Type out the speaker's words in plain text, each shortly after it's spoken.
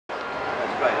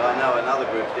know another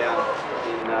group down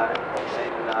in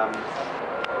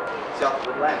south of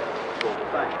Atlanta called the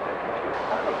Same.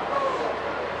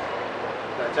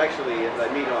 So it's actually, they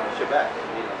meet on Shabbat.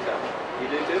 You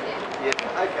do too?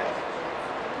 Yeah, okay.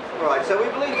 Alright, so we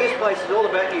believe this place is all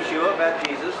about Yeshua, about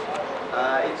Jesus.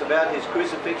 It's about his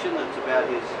crucifixion, it's about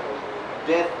his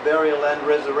death, burial and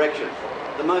resurrection.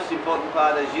 The most important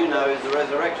part, as you know, is the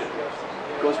resurrection.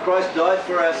 Because Christ died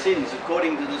for our sins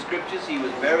according to the Scriptures. He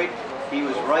was buried. He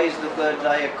was raised the third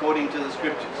day according to the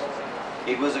Scriptures.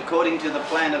 It was according to the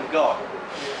plan of God.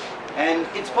 And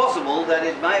it's possible that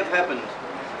it may have happened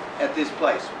at this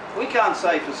place. We can't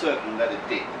say for certain that it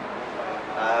did.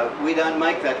 We don't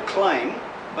make that claim,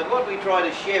 but what we try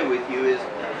to share with you is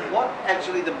what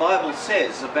actually the Bible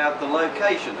says about the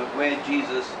location of where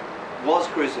Jesus was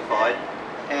crucified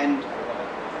and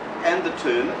the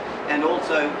tomb, and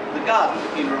also the garden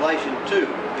in relation to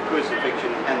the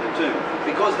crucifixion and the tomb,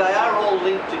 because they are all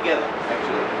linked together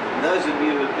actually. And those of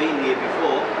you who have been here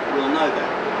before will know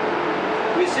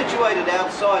that. We're situated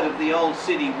outside of the old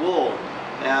city wall.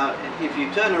 Now if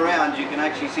you turn around you can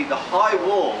actually see the high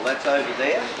wall that's over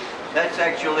there. That's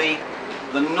actually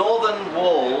the northern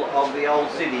wall of the old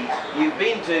city. You've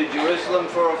been to Jerusalem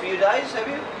for a few days, have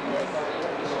you?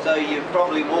 So you've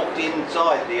probably walked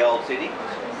inside the old city.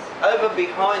 Over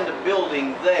behind the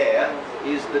building there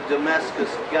is the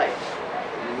Damascus Gate.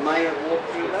 You may have walked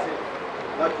through that.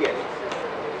 Not yet.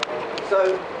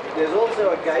 So there's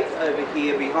also a gate over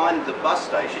here behind the bus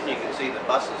station. You can see the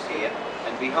buses here.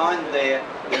 And behind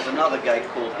there's another gate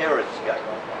called Herod's Gate.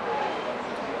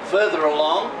 Further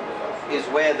along is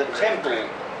where the temple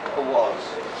was.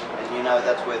 And you know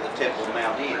that's where the Temple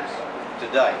Mount is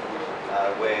today.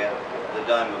 Where the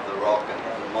Dome of the Rock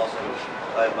and the Mosque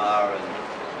of Omar and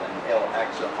El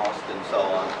Aqsa Mosque and so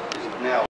on is now